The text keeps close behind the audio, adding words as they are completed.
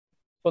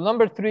So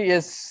number 3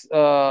 is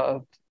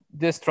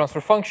this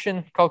transfer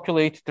function,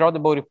 calculate, draw the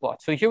Bode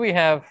plot. So here we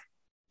have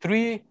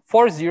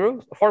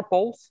four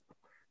poles,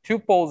 2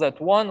 poles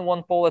at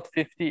 1 pole at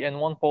 50, and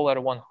 1 pole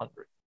at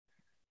 100.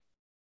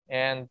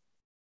 And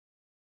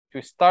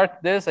to start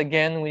this,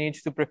 again, we need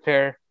to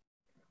prepare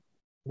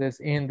this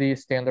in the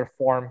standard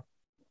form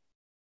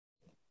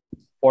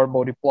for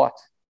Bode plot.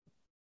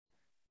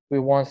 We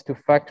want to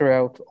factor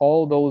out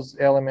all those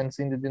elements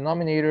in the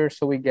denominator,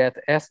 so we get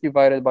S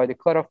divided by the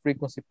cutoff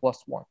frequency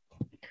plus 1.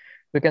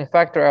 We can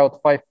factor out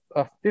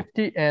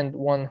 50 and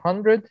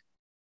 100,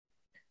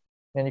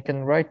 and you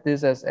can write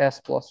this as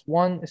S plus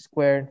 1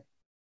 squared,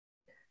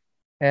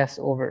 S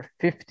over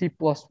 50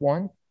 plus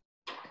 1,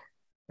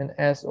 and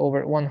S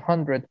over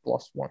 100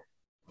 plus 1.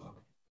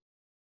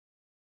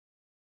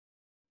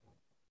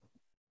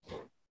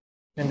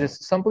 And this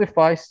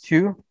simplifies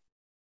to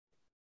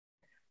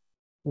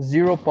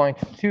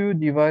 0.2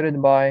 divided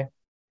by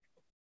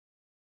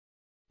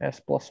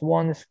S plus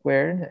 1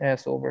 squared,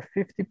 S over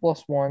 50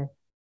 plus 1,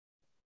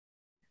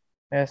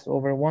 S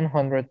over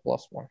 100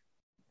 plus 1.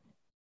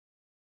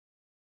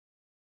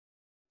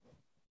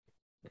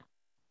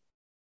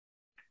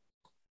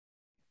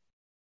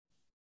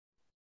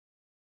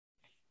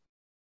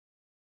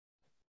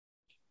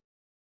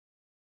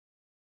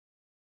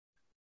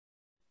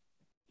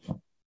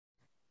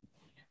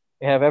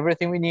 We have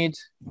everything we need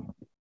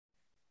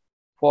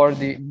for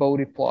the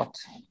Bode plot.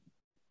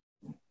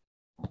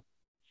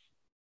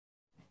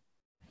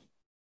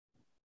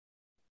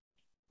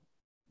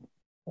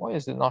 Why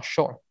is it not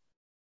showing?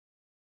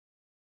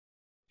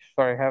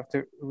 Sorry, I have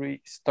to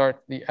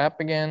restart the app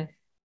again.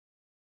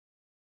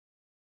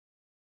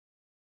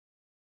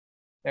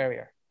 There we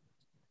are.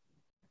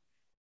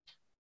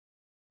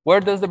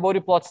 Where does the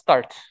Bode plot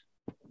start?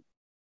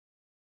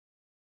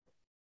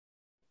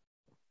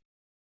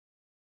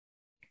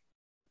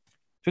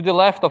 To the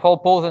left of all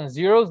poles and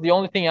zeros, the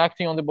only thing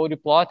acting on the Bode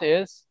plot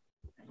is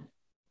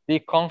the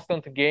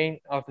constant gain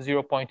of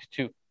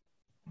 0.2.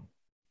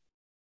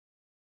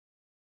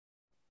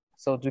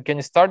 So we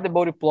can start the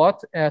Bode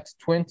plot at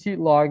 20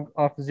 log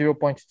of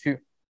 0.2.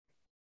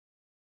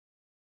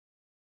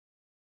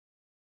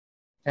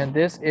 And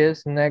this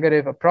is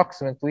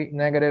approximately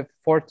negative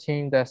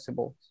 14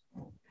 decibels.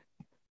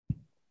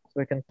 So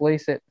we can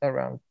place it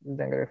around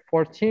negative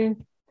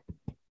 14.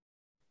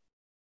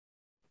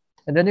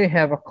 And then we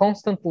have a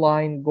constant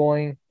line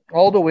going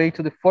all the way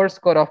to the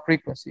first cutoff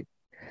frequency.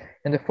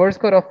 And the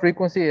first cutoff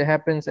frequency, it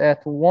happens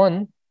at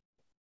 1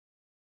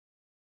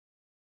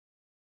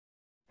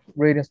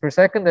 radians per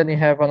second. Then you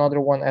have another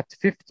one at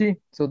 50.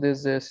 So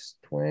this is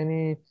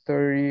 20,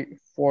 30,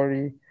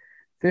 40,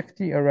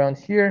 50 around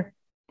here.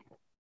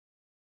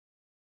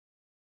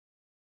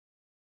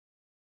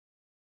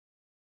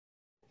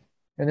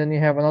 And then you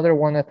have another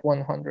one at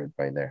 100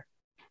 right there.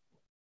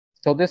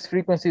 So these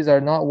frequencies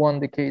are not 1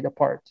 decade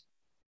apart.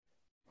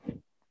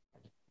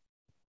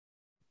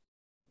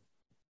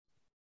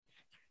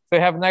 So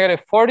you have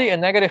negative 40,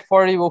 and negative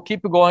 40 will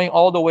keep going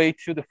all the way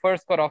to the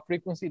first cutoff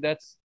frequency.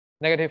 That's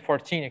negative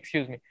 14,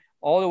 excuse me,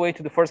 all the way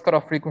to the first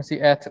cutoff frequency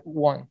at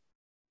 1.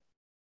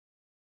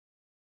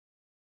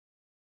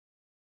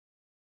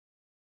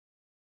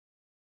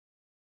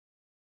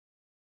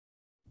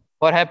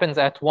 What happens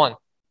at 1?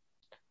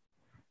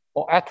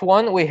 Well, at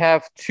 1, we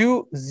have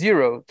two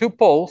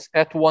poles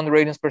at 1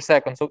 radians per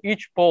second. So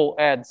each pole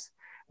adds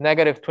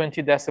negative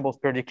 20 decibels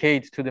per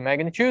decade to the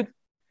magnitude.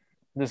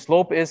 The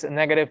slope is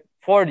negative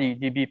 40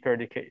 dB per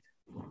decade.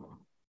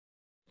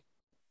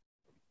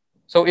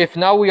 So if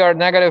now we are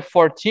negative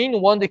 14,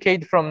 1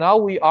 decade from now,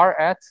 we are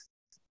at,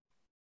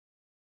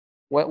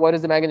 what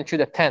is the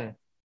magnitude at 10?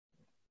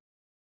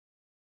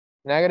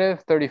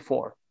 Negative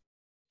 34,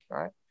 all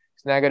right?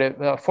 It's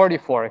negative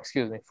 44,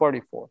 excuse me,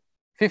 44,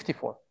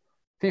 54,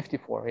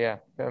 54, yeah.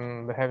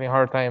 I'm having a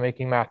hard time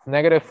making math.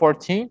 Negative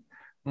 14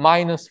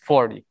 minus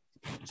 40,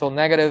 so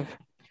negative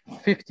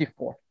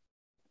 54.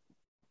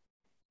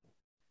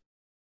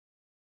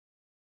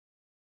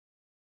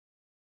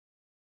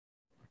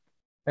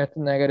 At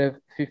negative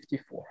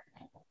 54.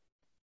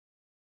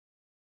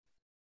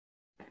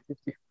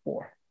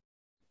 54.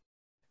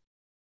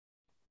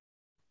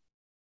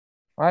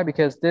 All right,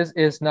 because this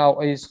is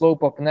now a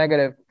slope of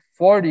negative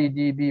 40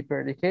 dB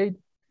per decade.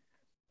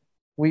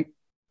 We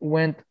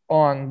went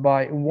on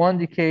by 1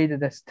 decade,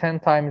 that's 10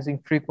 times in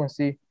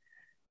frequency,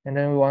 and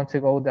then we want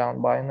to go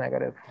down by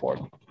negative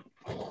 40.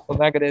 So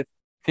negative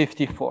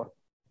 54.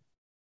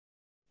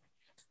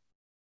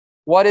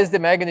 What is the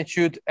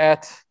magnitude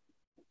at,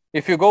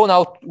 if you go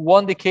now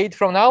 1 decade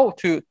from now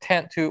to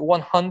 10 to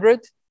 100,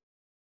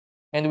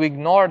 and we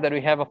ignore that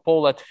we have a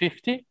pole at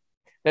 50,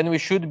 then we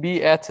should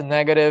be at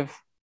negative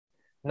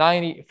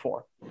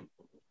 94,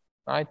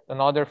 right?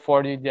 Another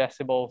 40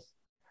 decibels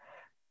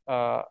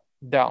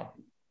down.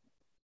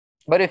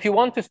 But if you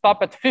want to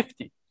stop at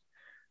 50,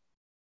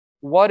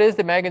 what is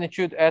the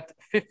magnitude at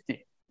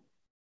 50?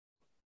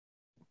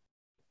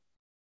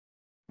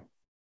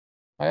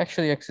 I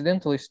actually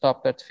accidentally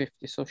stopped at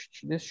 50, so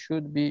this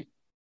should be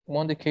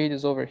 1 decade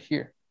is over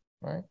here,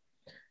 right?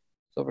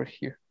 It's over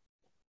here.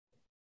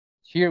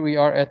 Here we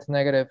are at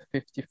negative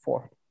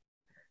 54.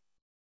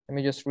 Let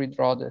me just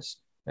redraw this.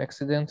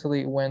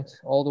 Accidentally went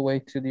all the way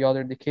to the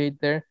other decade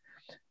there.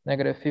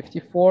 Negative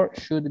 54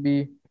 should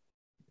be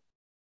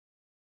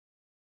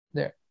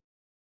there.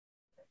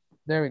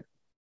 There we go.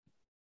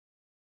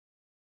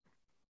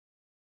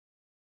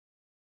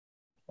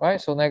 All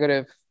right, so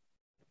negative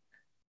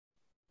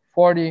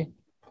 40,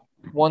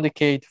 one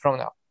decade from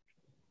now.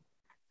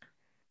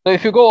 So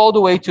if you go all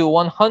the way to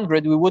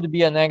 100, we would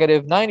be a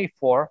negative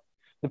 94.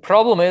 The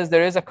problem is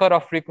there is a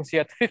cutoff frequency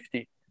at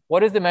 50.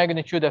 What is the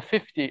magnitude of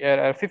 50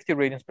 at 50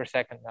 radians per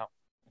second now?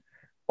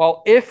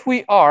 Well, if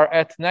we are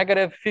at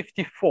negative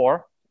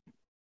 54,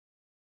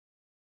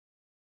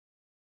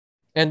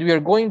 and we are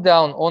going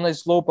down on a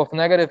slope of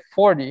negative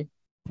 40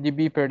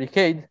 dB per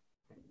decade,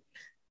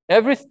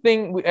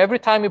 every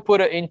time we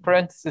put in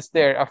parentheses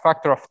there a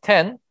factor of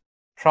 10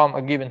 from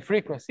a given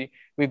frequency,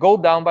 we go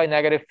down by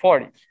negative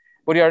 40.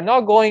 But we are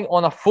not going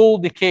on a full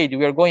decade.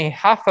 We are going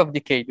half of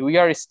decade. We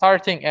are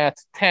starting at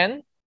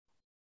 10.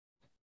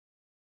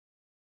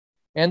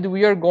 And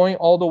we are going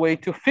all the way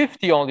to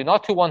 50 only,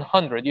 not to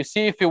 100. You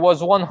see, if it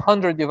was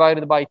 100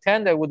 divided by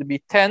 10, that would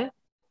be 10.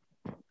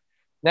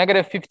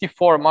 Negative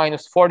 54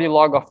 minus 40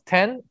 log of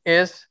 10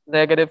 is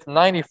negative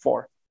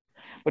 94.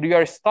 But we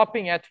are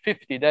stopping at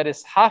 50. That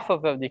is half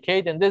of a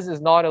decade, and this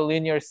is not a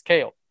linear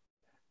scale.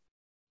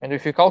 And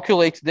if you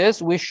calculate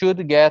this, we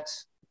should get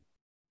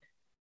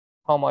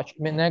how much?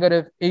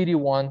 Negative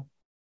 81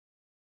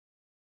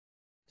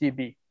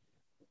 dB.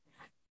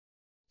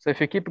 So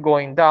if you keep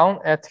going down,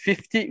 at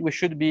 50, we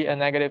should be a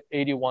negative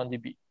 81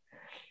 dB.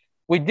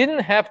 We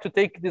didn't have to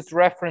take this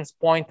reference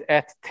point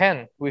at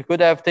 10. We could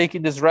have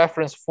taken this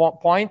reference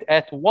point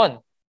at 1.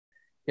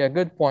 Yeah,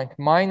 good point.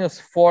 Minus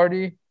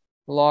 40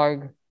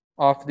 log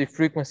of the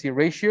frequency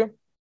ratio,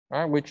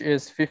 right, which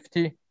is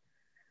 50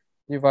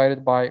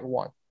 divided by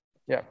 1.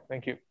 Yeah,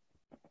 thank you.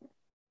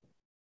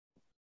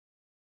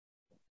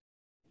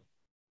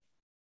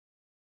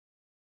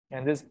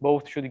 And this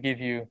both should give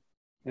you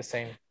the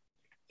same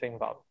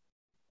value.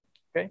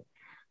 Okay,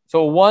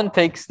 so one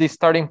takes the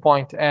starting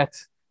point at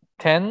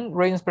 10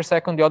 radians per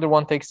second. The other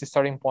one takes the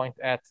starting point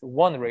at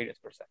 1 radians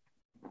per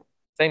second.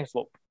 Same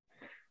slope.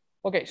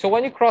 Okay, so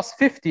when you cross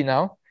 50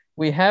 now,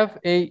 we have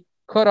a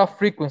cutoff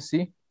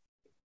frequency.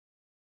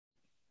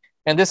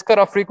 And this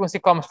cutoff frequency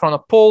comes from a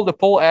pole. The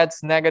pole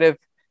adds negative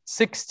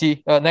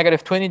 20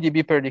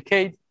 dB per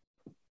decade,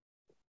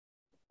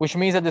 which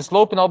means that the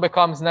slope now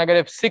becomes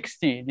negative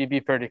 60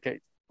 dB per decade.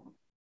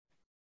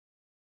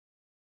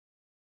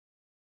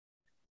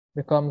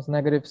 Becomes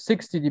negative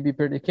 60 dB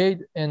per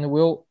decade, and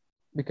will,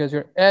 because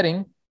you're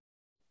adding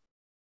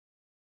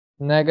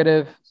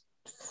negative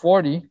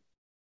 40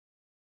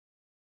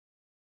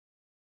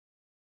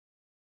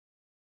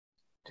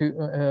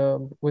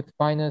 to with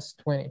minus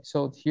 20.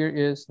 So here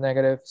is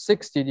negative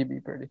 60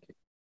 dB per decade.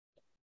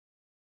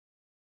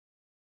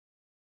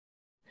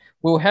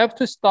 We'll have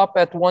to stop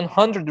at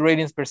 100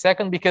 radians per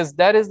second because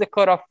that is the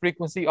cutoff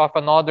frequency of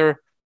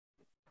another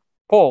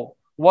pole.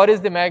 What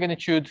is the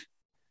magnitude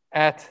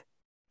at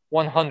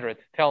 100?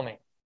 Tell me.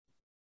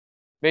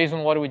 Based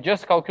on what we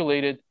just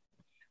calculated,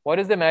 what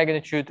is the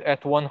magnitude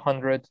at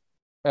 100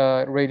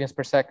 radians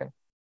per second?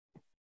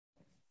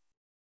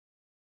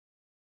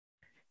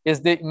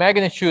 Is the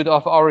magnitude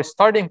of our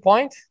starting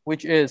point,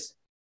 which is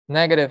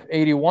negative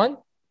 81,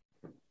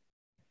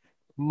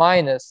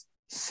 minus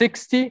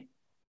 60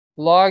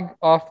 log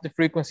of the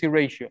frequency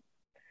ratio.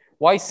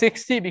 Why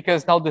 60?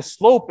 Because now the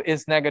slope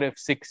is negative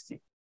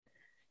 60.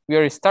 We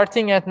are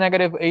starting at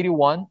negative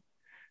 81.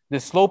 The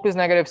slope is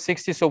negative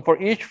 60. So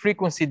for each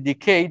frequency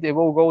decade, it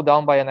will go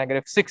down by a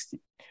negative 60.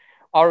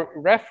 Our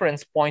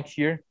reference point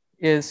here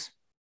is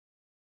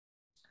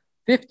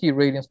 50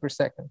 radians per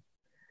second.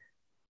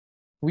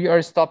 We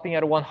are stopping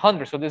at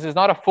 100. So this is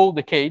not a full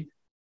decade.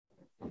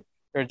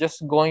 We're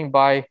just going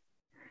by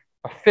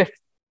a fifth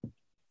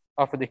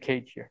of a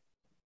decade here.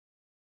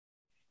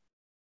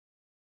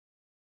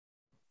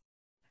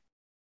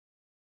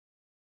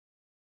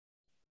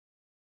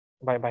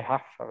 By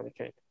half of a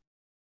decade,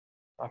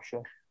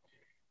 actually.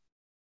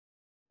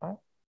 Right.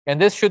 And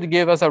this should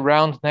give us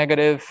around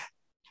negative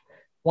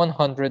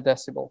 100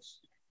 decibels.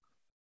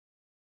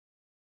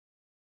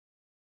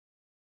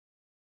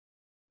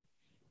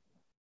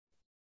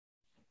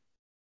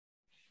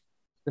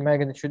 The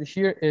magnitude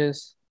here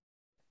is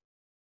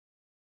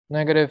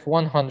negative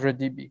 100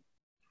 dB.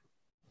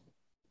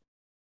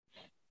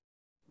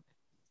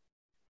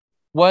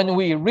 When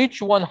we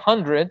reach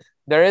 100,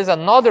 there is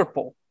another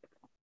pole.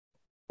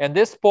 And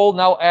this pole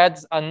now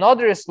adds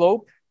another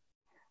slope,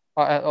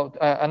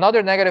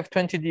 another negative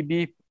 20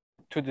 dB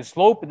to the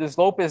slope. The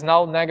slope is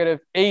now negative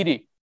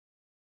 80.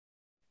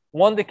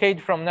 1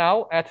 decade from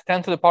now, at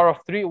 10 to the power of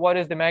 3, what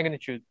is the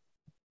magnitude?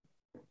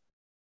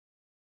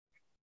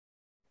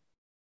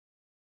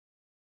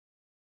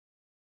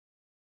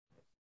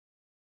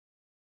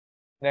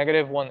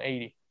 Negative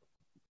 180.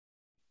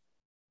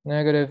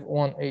 Negative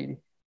 180.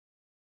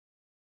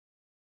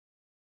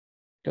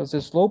 Because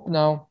the slope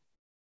now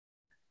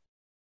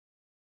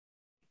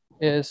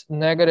is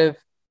negative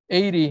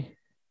 80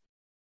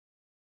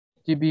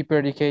 dB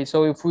per decade.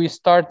 So if we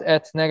start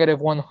at negative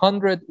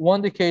 100,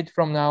 1 decade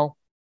from now,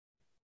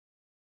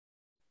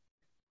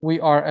 we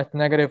are at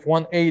negative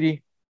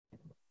 180.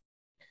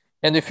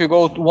 And if you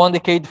go 1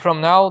 decade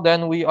from now,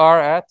 then we are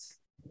at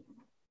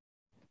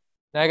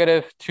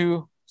negative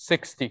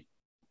 260,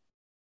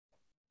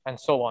 and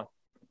so on.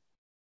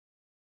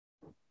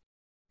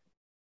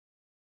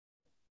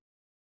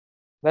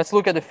 Let's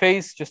look at the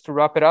phase just to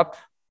wrap it up.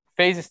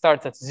 Phase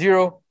starts at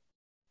 0.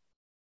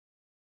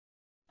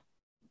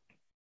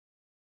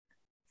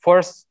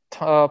 First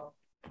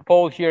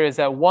pole here is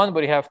at 1,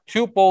 but you have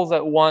 2 poles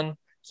at 1,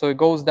 so it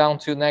goes down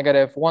to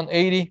negative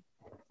 180.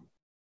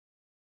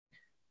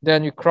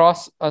 Then you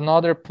cross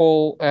another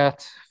pole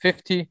at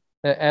 50,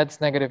 that adds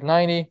negative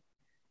 90,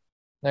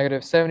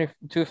 negative 70,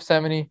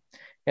 270.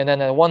 And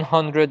then at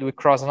 100, we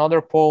cross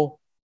another pole,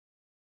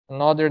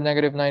 another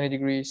negative 90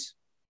 degrees.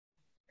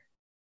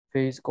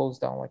 Phase goes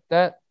down like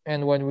that.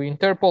 And when we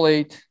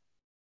interpolate,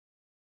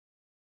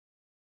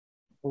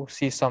 we'll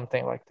see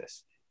something like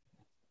this.